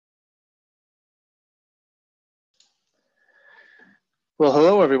Well,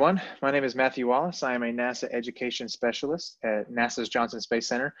 hello everyone. My name is Matthew Wallace. I am a NASA education specialist at NASA's Johnson Space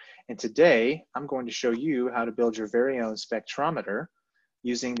Center. And today I'm going to show you how to build your very own spectrometer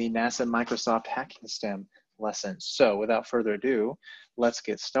using the NASA Microsoft Hacking STEM lessons. So without further ado, let's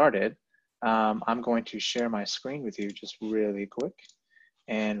get started. I'm going to share my screen with you just really quick.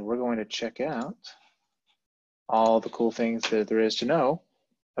 And we're going to check out all the cool things that there is to know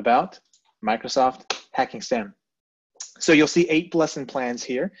about Microsoft Hacking STEM. So you'll see 8 lesson plans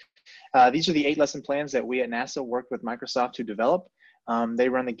here. These are the 8 lesson plans that we at NASA worked with Microsoft to develop. They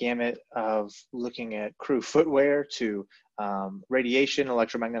run the gamut of looking at crew footwear to radiation,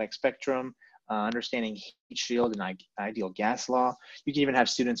 electromagnetic spectrum, understanding heat shield and ideal gas law. You can even have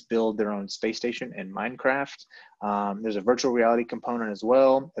students build their own space station in Minecraft. There's a virtual reality component as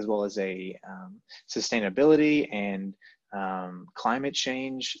well as a sustainability and climate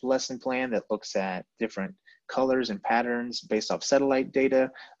change lesson plan that looks at different colors and patterns based off satellite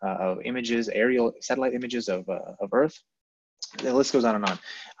data of images, aerial satellite images of Earth. The list goes on and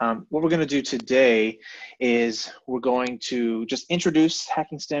on. What we're going to do today is we're going to just introduce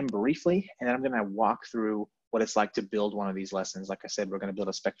Hacking STEM briefly, and then I'm going to walk through what it's like to build one of these lessons. Like I said, we're going to build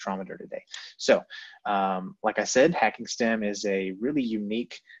a spectrometer today. So, like I said, Hacking STEM is a really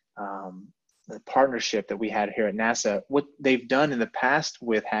unique partnership that we had here at NASA. What they've done in the past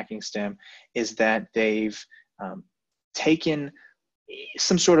with Hacking STEM is that they've taken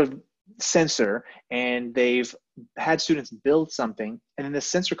some sort of sensor and they've had students build something, and then the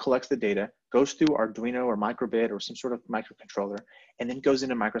sensor collects the data, goes through Arduino or microbit or some sort of microcontroller, and then goes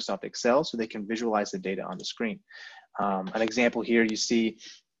into Microsoft Excel so they can visualize the data on the screen. An example here, you see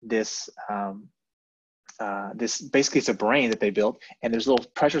this basically it's a brain that they built, and there's little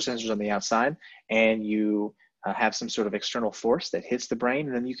pressure sensors on the outside, and you have some sort of external force that hits the brain,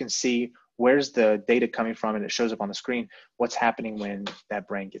 and then you can see where's the data coming from, and it shows up on the screen what's happening when that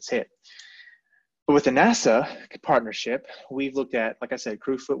brain gets hit. But with the NASA partnership, we've looked at, like I said,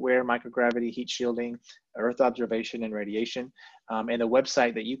 crew footwear, microgravity, heat shielding, Earth observation, and radiation. And the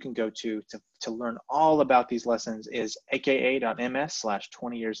website that you can go to learn all about these lessons is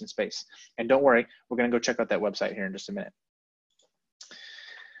aka.ms/20 years in space. And don't worry, we're going to go check out that website here in just a minute.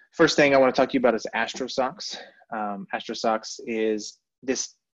 First thing I want to talk to you about is AstroSocks. AstroSocks is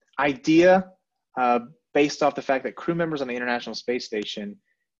this idea based off the fact that crew members on the International Space Station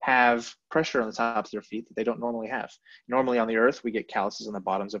have pressure on the tops of their feet that they don't normally have. Normally on the Earth, we get calluses on the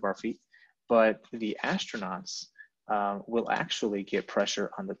bottoms of our feet, but the astronauts will actually get pressure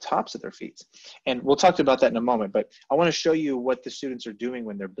on the tops of their feet. And we'll talk about that in a moment, but I want to show you what the students are doing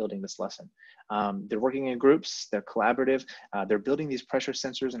when they're building this lesson. They're working in groups, they're collaborative, they're building these pressure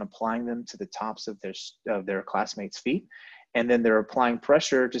sensors and applying them to the tops of their classmates' feet. And then they're applying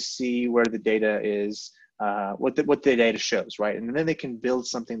pressure to see where the data is, what the data shows, right? And then they can build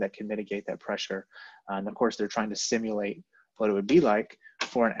something that can mitigate that pressure. And of course, they're trying to simulate what it would be like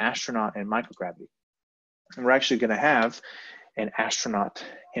for an astronaut in microgravity. And we're actually going to have an astronaut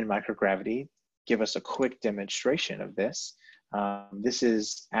in microgravity give us a quick demonstration of this. This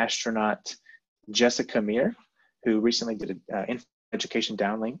is astronaut Jessica Meir, who recently did an education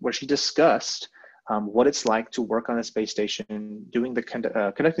downlink where she discussed what it's like to work on a space station, doing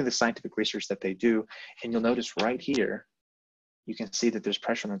conducting the scientific research that they do. And you'll notice right here, you can see that there's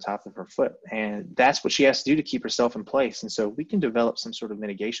pressure on the top of her foot. And that's what she has to do to keep herself in place. And so we can develop some sort of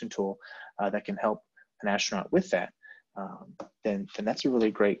mitigation tool that can help an astronaut with that. Then that's a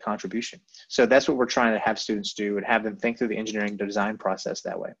really great contribution. So that's what we're trying to have students do and have them think through the engineering design process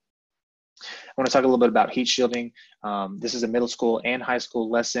that way. I want to talk a little bit about heat shielding. This is a middle school and high school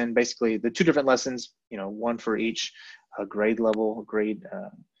lesson. Basically, the 2 different lessons, one for each grade level,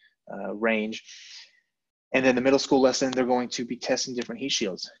 range. And then the middle school lesson, they're going to be testing different heat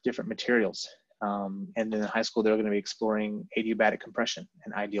shields, different materials. And then in high school, they're going to be exploring adiabatic compression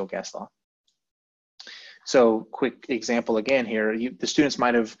and ideal gas law. So quick example again here, the students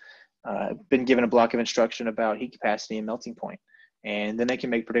might have been given a block of instruction about heat capacity and melting point. And then they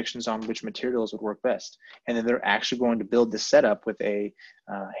can make predictions on which materials would work best. And then they're actually going to build this setup with a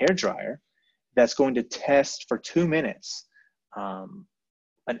hair dryer that's going to test for 2 minutes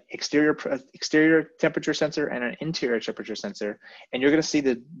an exterior temperature sensor and an interior temperature sensor. And you're going to see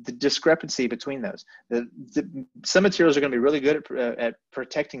the discrepancy between those. Some materials are going to be really good at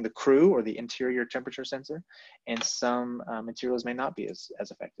protecting the crew or the interior temperature sensor, and some materials may not be as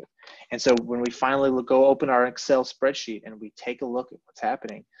effective. And so when we finally go open our Excel spreadsheet and we take a look at what's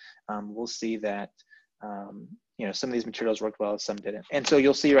happening, we'll see that some of these materials worked well, some didn't. And so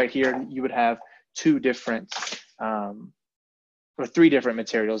you'll see right here, you would have 2 different or 3 different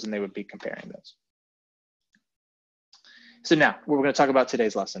materials, and they would be comparing those. So now we're going to talk about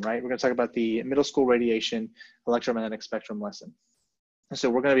today's lesson, right? We're going to talk about the middle school radiation electromagnetic spectrum lesson. And so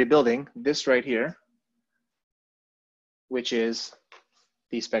we're going to be building this right here, which is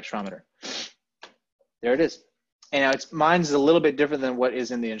the spectrometer. There it is. And now mine's a little bit different than what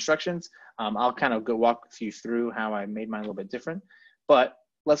is in the instructions. I'll kind of walk you through how I made mine a little bit different, but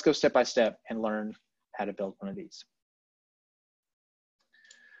let's go step by step and learn how to build one of these.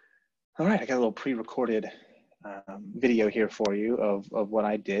 All right, I got a little pre-recorded video here for you of what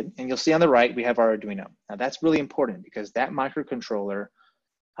I did. And you'll see on the right, we have our Arduino. Now that's really important because that microcontroller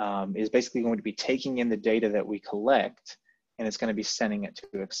is basically going to be taking in the data that we collect, and it's going to be sending it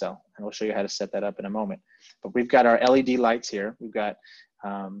to Excel. And we'll show you how to set that up in a moment. But we've got our LED lights here. We've got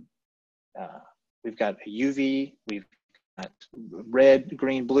a UV, we've got red,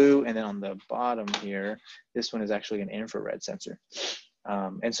 green, blue, and then on the bottom here, this one is actually an infrared sensor.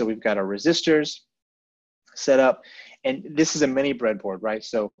 And so we've got our resistors set up, and this is a mini breadboard, right?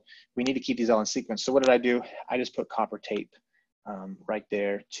 So we need to keep these all in sequence. So what did I do? I just put copper tape right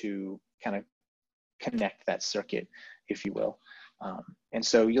there to kind of connect that circuit, if you will. And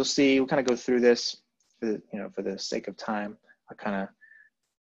so you'll see, we'll kind of go through this for the sake of time. I'll kind of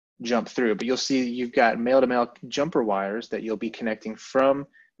jump through, but you'll see you've got male-to-male jumper wires that you'll be connecting from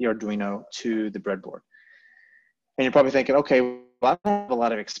the Arduino to the breadboard. And you're probably thinking, okay, well, I don't have a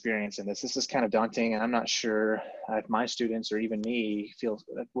lot of experience in this. This is kind of daunting, and I'm not sure if my students or even me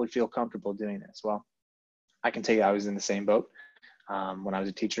would feel comfortable doing this. Well, I can tell you I was in the same boat. When I was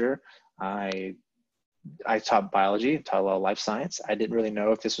a teacher, I taught biology, taught a lot of life science. I didn't really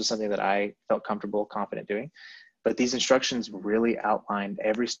know if this was something that I felt comfortable, confident doing. But these instructions really outlined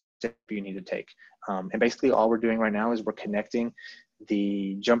every step you need to take. And basically all we're doing right now is we're connecting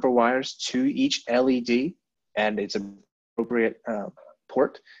the jumper wires to each LED and its appropriate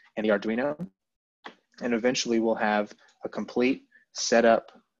port in the Arduino. And eventually we'll have a complete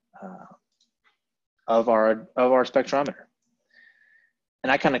setup of our spectrometer.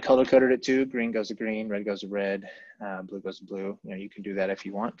 And I kind of color coded it too. Green goes to green, red goes to red, blue goes to blue. You know, you can do that if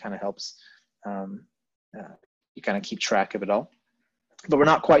you want. Kind of helps you kind of keep track of it all. But we're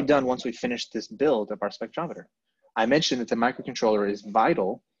not quite done once we finish this build of our spectrometer. I mentioned that the microcontroller is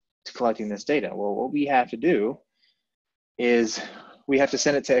vital to collecting this data. Well, what we have to do is we have to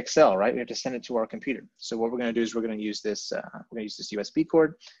send it to Excel, right? We have to send it to our computer. So what we're going to do is we're going to use this USB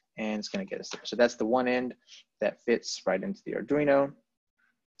cord, and it's going to get us there. So that's the one end that fits right into the Arduino.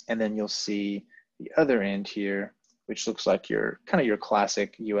 And then you'll see the other end here, which looks like your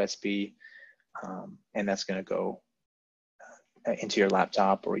classic USB, and that's going to go into your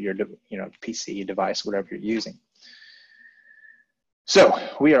laptop or your PC device, whatever you're using. So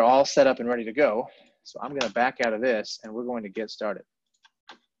we are all set up and ready to go. So I'm going to back out of this, and we're going to get started.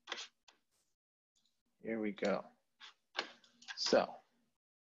 Here we go. So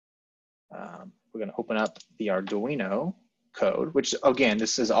we're going to open up the Arduino code, which again,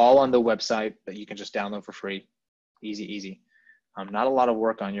 this is all on the website that you can just download for free. Easy, easy. Not a lot of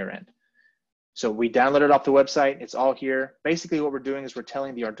work on your end. So we downloaded off the website. It's all here. Basically what we're doing is we're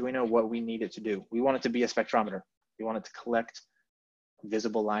telling the Arduino what we need it to do. We want it to be a spectrometer. We want it to collect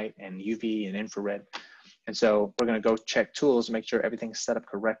visible light and UV and infrared. And so we're going to go check tools, make sure everything's set up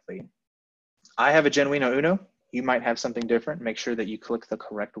correctly. I have a Genuino Uno. You might have something different. Make sure that you click the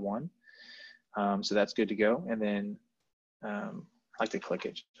correct one. So that's good to go. And then I like to click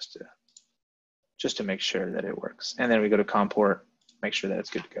it just to make sure that it works. And then we go to COM port, make sure that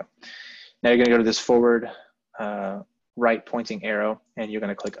it's good to go. Now you're going to go to this forward right pointing arrow, and you're going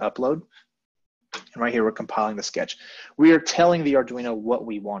to click upload. And right here, we're compiling the sketch. We are telling the Arduino what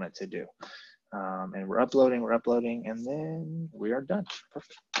we want it to do. And we're uploading, and then we are done.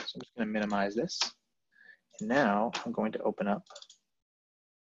 Perfect. So I'm just going to minimize this. And now I'm going to open up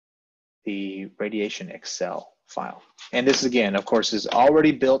the radiation Excel file. And this, again, of course, is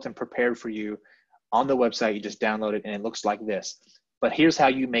already built and prepared for you on the website. You just download it, and it looks like this. But here's how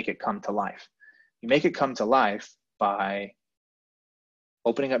you make it come to life. You make it come to life by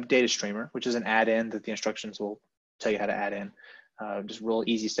opening up Data Streamer, which is an add-in that the instructions will tell you how to add in. Just real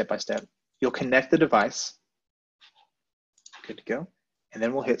easy step-by-step. You'll connect the device. Good to go. And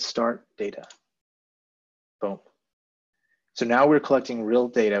then we'll hit Start Data. Boom. So now we're collecting real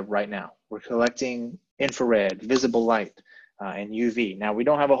data right now. We're collecting infrared, visible light, and UV. Now, we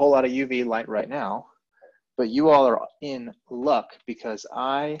don't have a whole lot of UV light right now, but you all are in luck because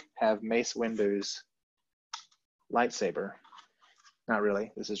I have Mace Windu's lightsaber. Not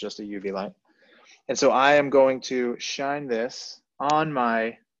really, this is just a UV light. And so I am going to shine this on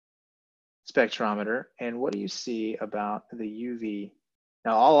my spectrometer. And what do you see about the UV?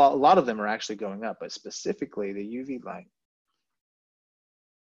 Now, a lot of them are actually going up, but specifically the UV light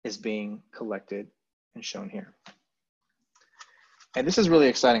is being collected and shown here. And this is really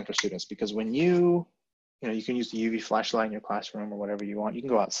exciting for students because when you can use the UV flashlight in your classroom or whatever you want. You can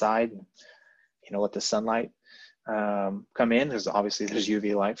go outside and, let the sunlight come in. There's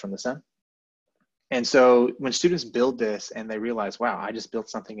UV light from the sun. And so when students build this and they realize, wow, I just built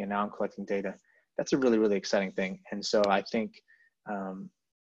something and now I'm collecting data, that's a really, really exciting thing. And so I think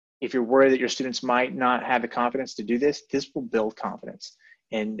if you're worried that your students might not have the confidence to do this, this will build confidence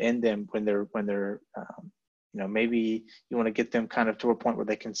in them when they're maybe you want to get them kind of to a point where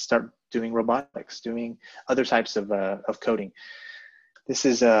they can start doing robotics, doing other types of coding. This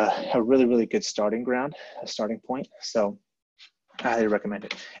is a really, really good starting point. So I highly recommend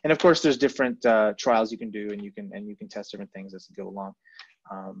it. And of course, there's different trials you can do, and you can test different things as you go along.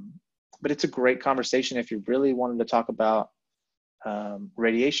 But it's a great conversation if you really wanted to talk about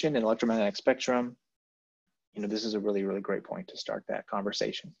radiation and electromagnetic spectrum. This is a really, really great point to start that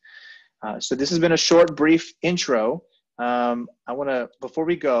conversation. So this has been a short, brief intro. Before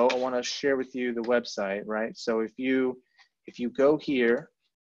we go, I want to share with you the website, right? So if you go here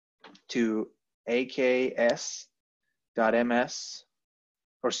to aks.ms,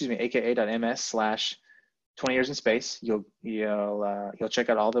 aka.ms/20 years in space, you'll check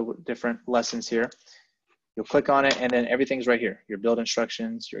out all the different lessons here. You'll click on it, and then everything's right here. Your build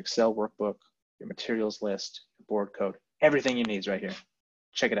instructions, your Excel workbook, your materials list, your board code, everything you need is right here.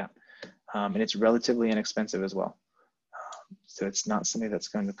 Check it out. And it's relatively inexpensive as well. So it's not something that's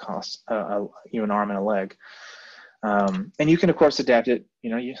going to cost you an arm and a leg. And you can, of course, adapt it.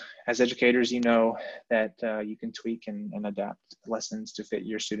 As educators, that you can tweak and adapt lessons to fit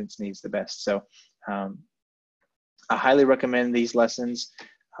your students' needs the best. So I highly recommend these lessons.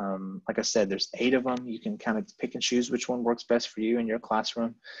 Like I said, there's 8 of them. You can kind of pick and choose which one works best for you in your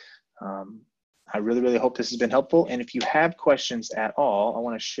classroom. I really, really hope this has been helpful. And if you have questions at all, I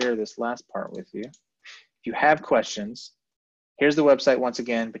want to share this last part with you. If you have questions, here's the website once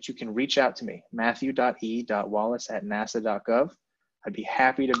again, but you can reach out to me, matthew.e.wallace@nasa.gov. I'd be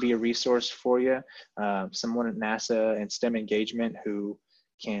happy to be a resource for you, someone at NASA and STEM engagement who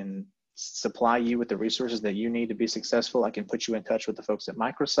can supply you with the resources that you need to be successful. I can put you in touch with the folks at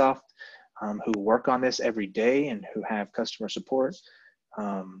Microsoft who work on this every day and who have customer support.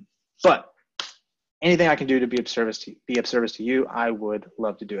 But anything I can do to be of service to you, I would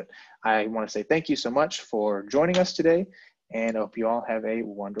love to do it. I want to say thank you so much for joining us today, and I hope you all have a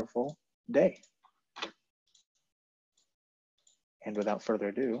wonderful day. And without further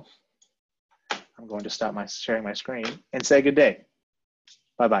ado, I'm going to stop sharing my screen and say good day.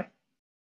 Bye-bye.